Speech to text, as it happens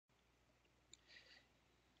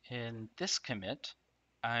In this commit,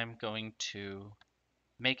 I'm going to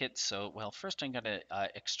make it so, well, first I'm going to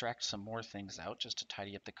extract some more things out just to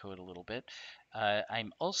tidy up the code a little bit.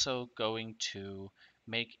 I'm also going to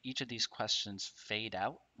make each of these questions fade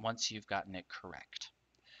out once you've gotten it correct.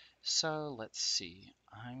 So let's see.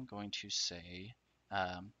 I'm going to say,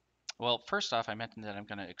 um, well, first off, I mentioned that I'm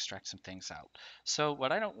going to extract some things out. So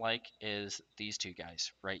what I don't like is these two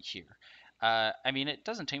guys right here. I mean, it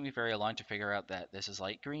doesn't take me very long to figure out that this is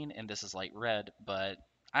light green and this is light red, but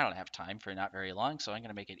I don't have time for not very long, so I'm going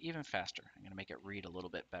to make it even faster. I'm going to make it read a little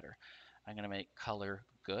bit better. I'm going to make color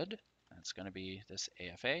good. That's going to be this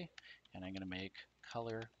AFA, and I'm going to make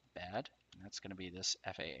color bad, and that's going to be this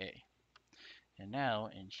FAA. And now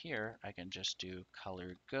in here, I can just do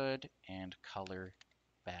color good and color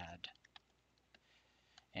bad.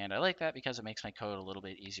 And I like that because it makes my code a little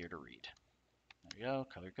bit easier to read. There we go,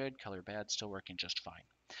 color good, color bad, still working just fine.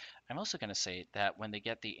 I'm also going to say that when they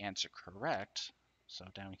get the answer correct, so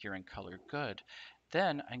down here in color good,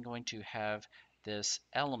 then I'm going to have this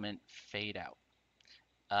element fade out.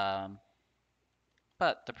 Um,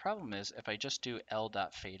 But the problem is if I just do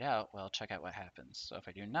L.fade out, well, check out what happens. So if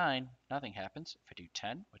I do 9, nothing happens. If I do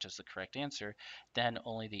 10, which is the correct answer, then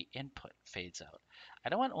only the input fades out. I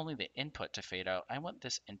don't want only the input to fade out. I want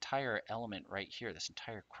this entire element right here, this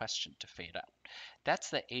entire question to fade out. That's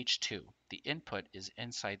the H2. The input is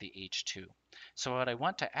inside the H2. So what I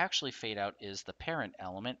want to actually fade out is the parent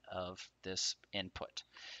element of this input.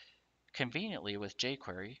 Conveniently with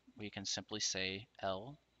jQuery, we can simply say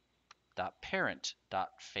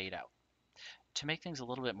L.parent.fade out. To make things a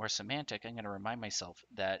little bit more semantic, I'm going to remind myself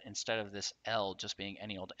that instead of this L just being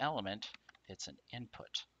any old element, it's an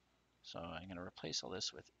input. So I'm going to replace all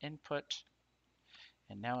this with input,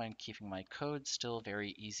 and now I'm keeping my code still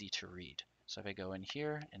very easy to read. So if I go in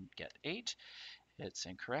here and get 8, it's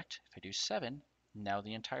incorrect. If I do 7, now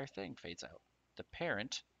the entire thing fades out. The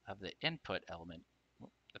parent of the input element,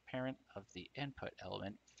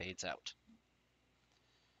 fades out.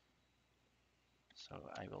 So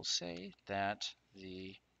I will say that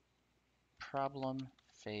the problem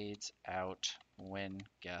fades out when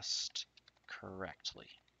guessed correctly.